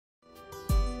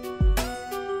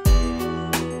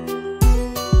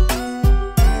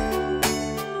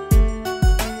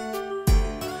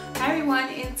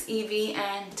Evie,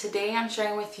 and today I'm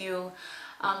sharing with you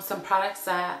some products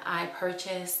that I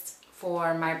purchased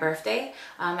for my birthday.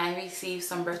 I received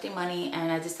some birthday money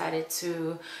and I decided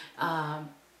to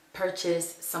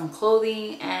purchase some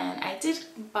clothing, and I did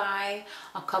buy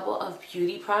a couple of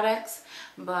beauty products,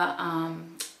 but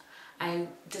I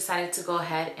decided to go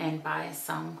ahead and buy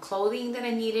some clothing that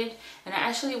I needed. And I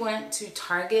actually went to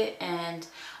Target, and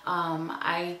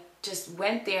I just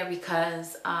went there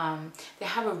because they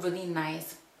have a really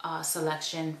nice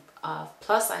selection of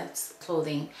plus size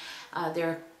clothing.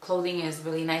 Their clothing is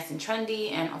really nice and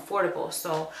trendy and affordable.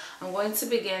 So I'm going to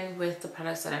begin with the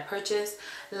products that I purchased.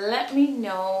 Let me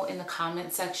know in the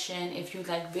comment section if you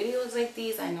like videos like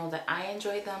these. I know that I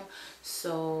enjoy them.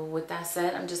 So with that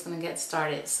said, I'm just gonna get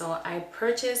started. So I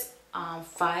purchased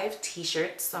 5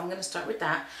 t-shirts, so I'm gonna start with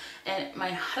that. And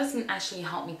my husband actually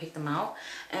helped me pick them out,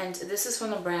 and this is from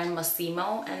the brand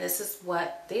Mossimo, and this is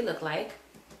what they look like.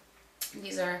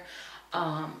 These are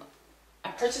I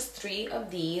purchased 3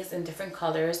 of these in different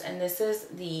colors, and this is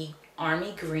the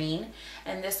army green,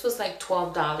 and this was like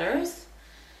 $12.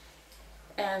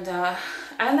 And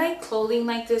I like clothing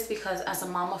like this because as a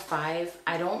mom of 5,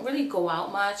 I don't really go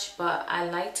out much, but I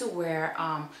like to wear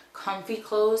comfy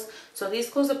clothes. So these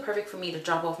clothes are perfect for me to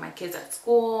drop off my kids at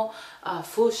school,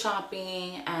 food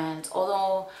shopping, and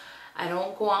although I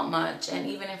don't go out much, and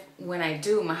even if when I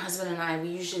do, my husband and I, we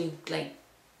usually like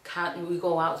we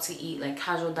go out to eat, like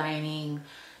casual dining,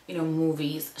 you know,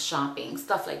 movies, shopping,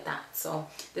 stuff like that. So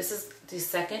this is the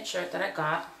second shirt that I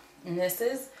got, and this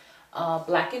is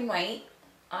black and white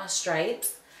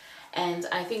stripes, and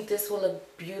I think this will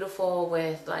look beautiful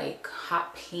with like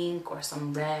hot pink or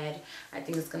some red. I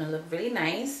think it's gonna look really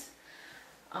nice.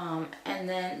 And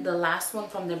then the last one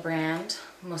from the brand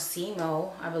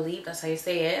Mossimo, I believe that's how you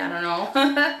say it, I don't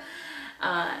know,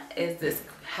 is this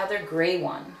heather gray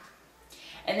one.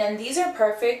 And then these are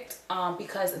perfect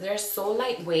because they're so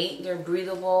lightweight, they're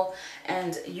breathable,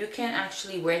 and you can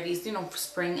actually wear these, you know,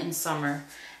 spring and summer.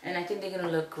 And I think they're gonna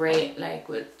look great like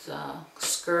with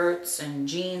skirts and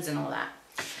jeans and all that.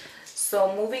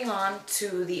 So moving on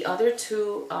to the other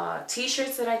 2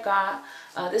 t-shirts that I got.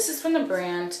 This is from the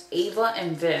brand Ava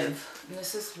and Viv, and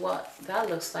this is what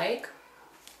that looks like.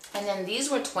 And then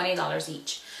these were $20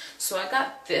 each. So I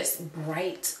got this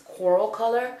bright coral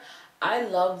color. I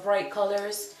love bright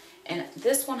colors, and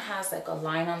this one has like a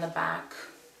line on the back.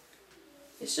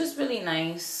 It's just really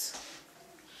nice.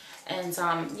 And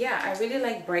yeah, I really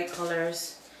like bright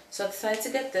colors, so I decided to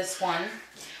get this one.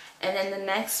 And then the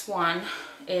next one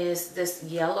is this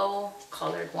yellow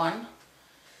colored one,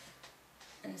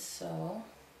 and so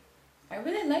I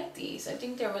really like these. I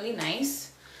think they're really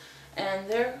nice, and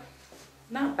they're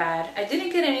not bad. I didn't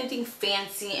get anything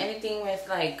fancy, anything with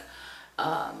like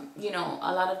you know,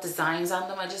 a lot of designs on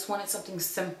them. I just wanted something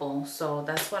simple, so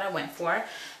that's what I went for.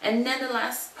 And then the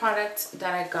last product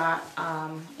that I got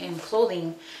in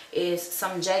clothing is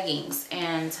some jeggings,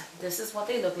 and this is what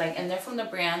they look like, and they're from the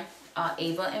brand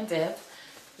Ava and Viv.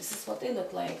 This is what they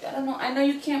look like. I don't know, I know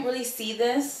you can't really see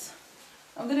this.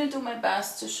 I'm gonna do my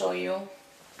best to show you.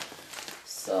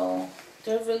 So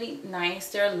they're really nice.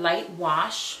 They're light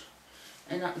wash,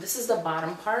 and this is the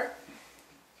bottom part.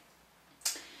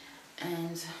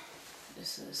 And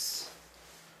this is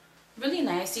really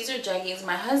nice. These are jeggings.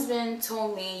 My husband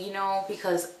told me, you know,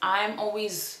 because I'm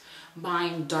always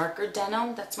buying darker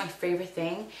denim, that's my favorite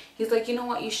thing. He's like, you know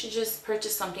what, you should just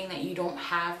purchase something that you don't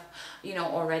have, you know,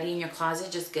 already in your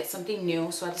closet. Just get something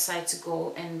new. So I decided to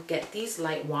go and get these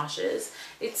light washes.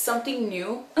 It's something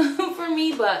new for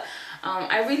me, but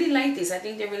I really like these. I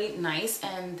think they're really nice,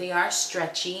 and they are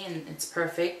stretchy, and it's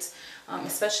perfect.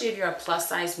 Especially if you're a plus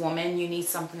size woman, you need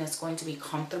something that's going to be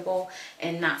comfortable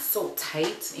and not so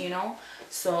tight, you know.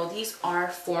 So these are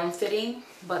form fitting,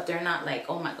 but they're not like,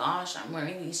 oh my gosh, I'm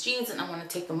wearing these jeans and I want to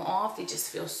take them off. They just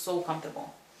feel so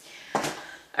comfortable.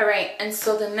 All right, and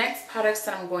so the next products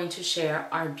that I'm going to share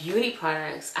are beauty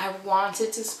products. I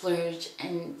wanted to splurge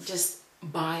and just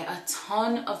buy a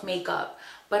ton of makeup,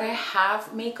 but I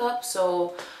have makeup,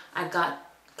 so I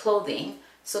got clothing.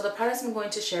 So the products I'm going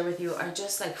to share with you are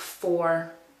just like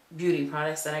 4 beauty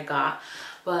products that I got,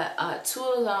 but 2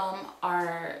 of them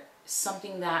are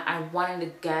something that I wanted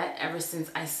to get ever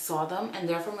since I saw them, and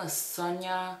they're from the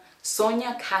Sonia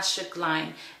Kashuk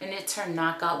line, and it's her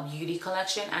Knockout Beauty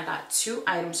collection. I got 2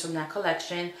 items from that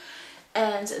collection,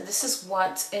 and this is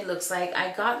what it looks like.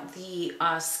 I got the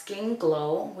Skin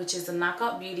Glow, which is the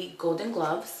Knockout Beauty Golden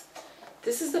Gloves.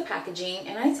 This is the packaging,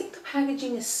 and I think the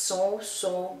packaging is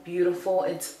so beautiful.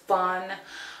 It's fun.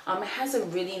 It has a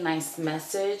really nice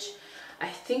message. I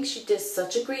think she did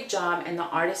such a great job, and the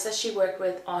artist that she worked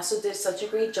with also did such a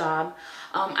great job.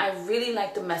 I really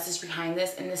like the message behind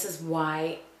this, and this is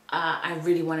why I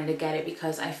really wanted to get it,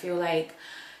 because I feel like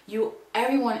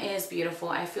everyone is beautiful.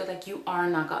 I feel like you are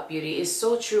knockout beauty. It's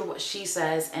so true what she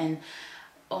says, and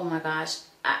oh my gosh,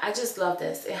 I just love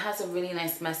this. It has a really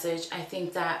nice message. I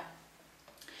think that,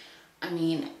 I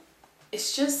mean,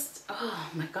 it's just, oh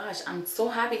my gosh, I'm so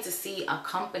happy to see a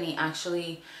company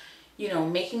actually, you know,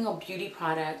 making a beauty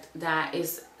product that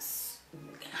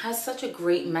has such a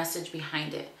great message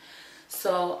behind it.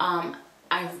 So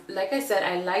like I said,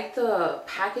 I like the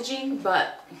packaging,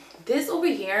 but this over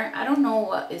here, I don't know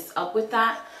what is up with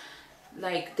that.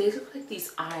 Like, they look like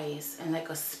these eyes and like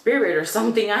a spirit or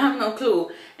something. I have no clue.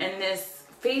 And this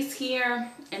face here,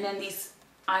 and then these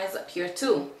eyes up here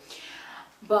too.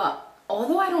 But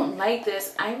although I don't like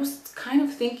this, I was kind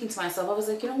of thinking to myself, I was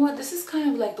like, you know what, this is kind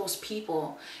of like those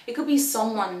people. It could be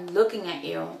someone looking at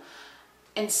you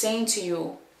and saying to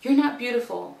you, you're not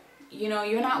beautiful, you know,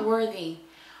 you're not worthy.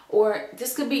 Or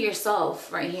this could be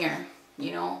yourself right here,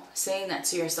 you know, saying that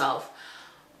to yourself.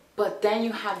 But then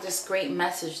you have this great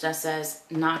message that says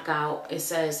knock out. It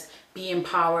says be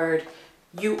empowered.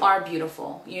 You are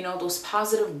beautiful. You know, those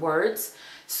positive words.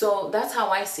 So that's how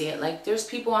I see it. Like, there's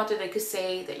people out there that could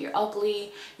say that you're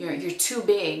ugly, you're too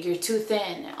big, you're too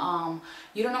thin,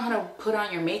 you don't know how to put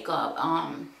on your makeup,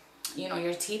 you know,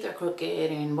 your teeth are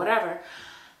crooked and whatever.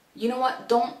 You know what?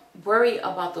 Don't worry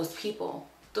about those people.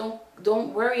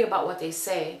 Don't worry about what they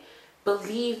say.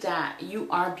 Believe that you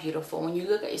are beautiful. When you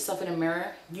look at yourself in a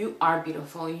mirror, you are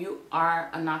beautiful. You are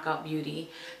a knockout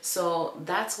beauty. So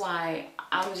that's why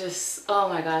I'm just, oh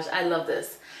my gosh, I love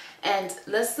this. And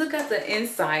let's look at the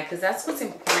inside, because that's what's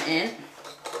important.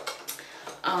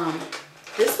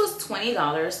 This was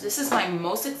 $20. This is my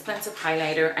most expensive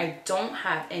highlighter. I don't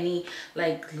have any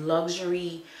like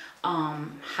luxury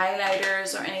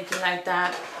highlighters or anything like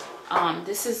that.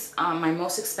 This is my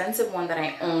most expensive one that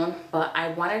I own, but I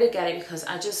wanted to get it because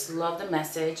I just love the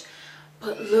message.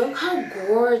 But look how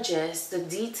gorgeous the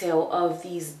detail of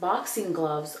these boxing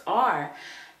gloves are.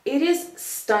 It is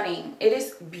stunning. It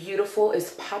is beautiful.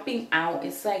 It's popping out.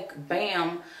 It's like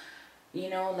bam, you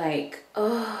know, like,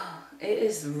 oh, it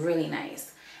is really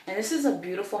nice. And this is a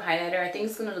beautiful highlighter. I think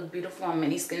it's gonna look beautiful on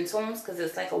many skin tones because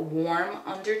it's like a warm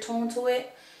undertone to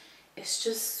it. It's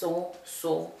just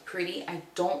so pretty. I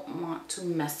don't want to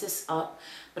mess this up,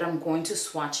 but I'm going to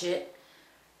swatch it.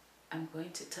 I'm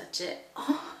going to touch it.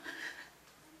 Oh.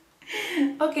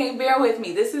 Okay, bear with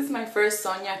me. This is my first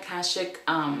Sonia Kashuk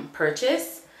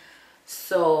purchase,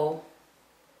 so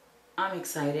I'm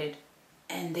excited,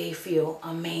 and they feel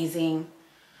amazing.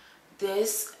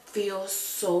 This feels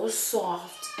so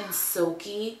soft and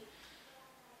silky.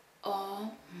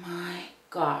 Oh my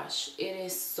gosh, it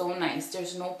is so nice.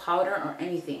 There's no powder or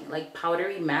anything, like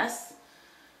powdery mess.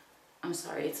 I'm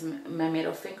sorry, it's my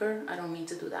middle finger. I don't mean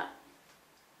to do that.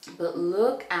 But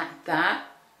look at that.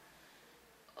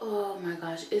 Oh my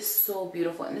gosh, it's so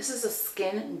beautiful. And this is a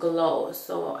skin glow.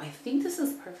 So I think this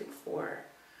is perfect for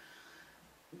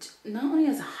not only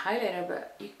as a highlighter,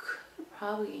 but you could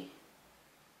probably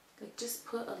like just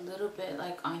put a little bit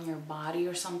like on your body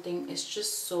or something. It's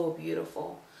just so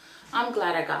beautiful. I'm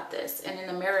glad I got this. And in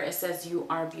the mirror it says you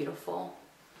are beautiful.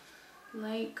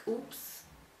 Like, oops,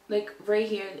 like right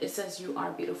here it says you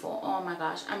are beautiful. Oh my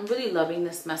gosh, I'm really loving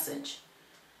this message.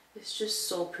 It's just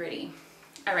so pretty.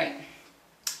 All right,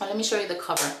 well, let me show you the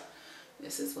cover.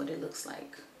 This is what it looks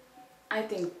like. I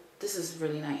think this is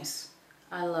really nice.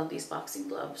 I love these boxing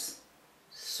gloves.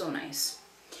 So nice.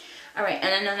 All right, and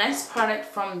then the next product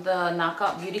from the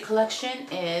Knockout Beauty collection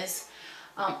is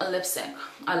a lipstick.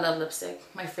 I love lipstick,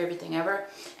 my favorite thing ever.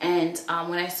 And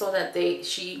when I saw that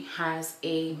she has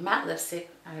a matte lipstick,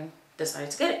 I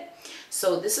decided to get it.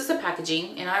 So this is the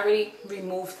packaging, and I already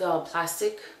removed the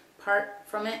plastic part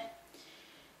from it.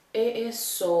 It is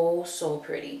so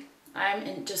pretty.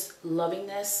 I'm just loving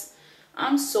this.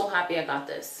 I'm so happy I got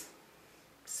this.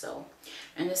 So,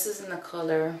 and this is in the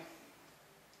color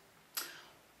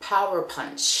Power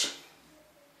Punch.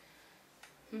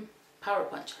 Power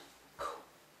Punch.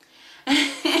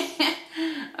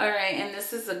 All right, and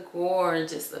this is a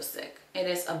gorgeous lipstick. It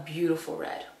is a beautiful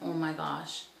red. Oh my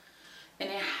gosh. And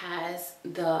it has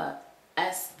the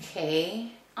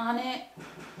SK on it.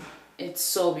 It's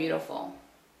so beautiful.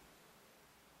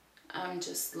 I'm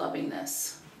just loving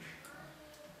this.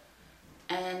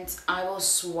 And I will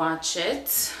swatch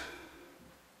it.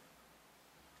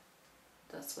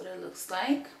 That's what it looks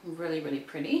like. Really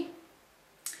pretty.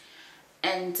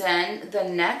 And then the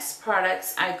next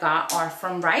products I got are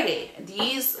from Rite Aid.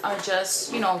 These are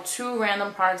just, you know, 2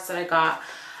 random products that I got.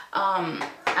 I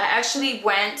actually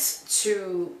went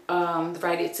to the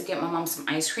Rite Aid to get my mom some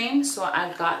ice cream. So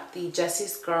I got the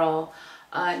Jessie's Girl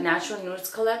Natural Nudes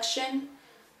collection.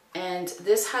 And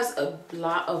this has a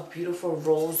lot of beautiful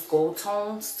rose gold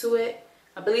tones to it.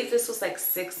 I believe this was like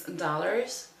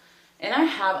 $6. And I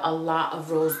have a lot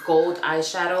of rose gold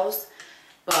eyeshadows,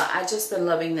 but I just been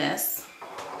loving this.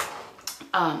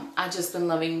 I just been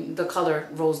loving the color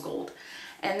rose gold.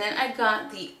 And then I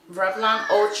got the Revlon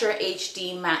Ultra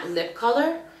HD Matte Lip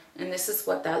Color. And this is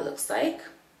what that looks like.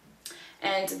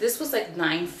 And this was like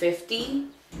 $9.50.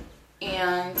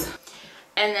 And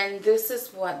then this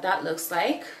is what that looks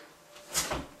like.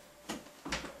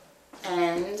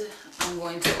 And I'm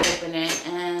going to open it,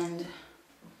 and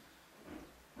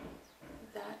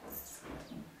that's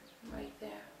right there.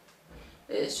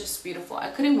 It's just beautiful. I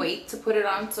couldn't wait to put it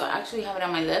on, so I actually have it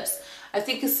on my lips. I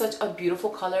think it's such a beautiful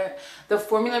color. The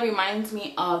formula reminds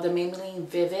me of the Maybelline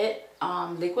Vivid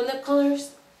liquid lip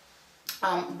colors,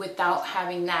 without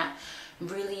having that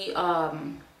really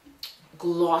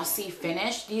glossy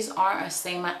finish. These are a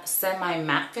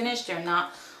semi-matte finish. They're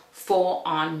not full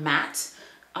on matte,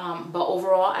 but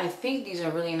overall I think these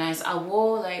are really nice. I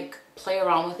will like play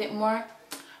around with it more,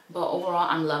 but overall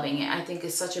I'm loving it. I think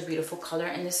it's such a beautiful color,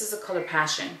 and this is the color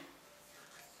Passion.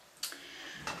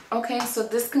 Okay, so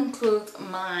this concludes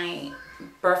my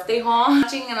birthday haul,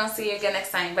 and I'll see you again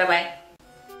next time. Bye bye.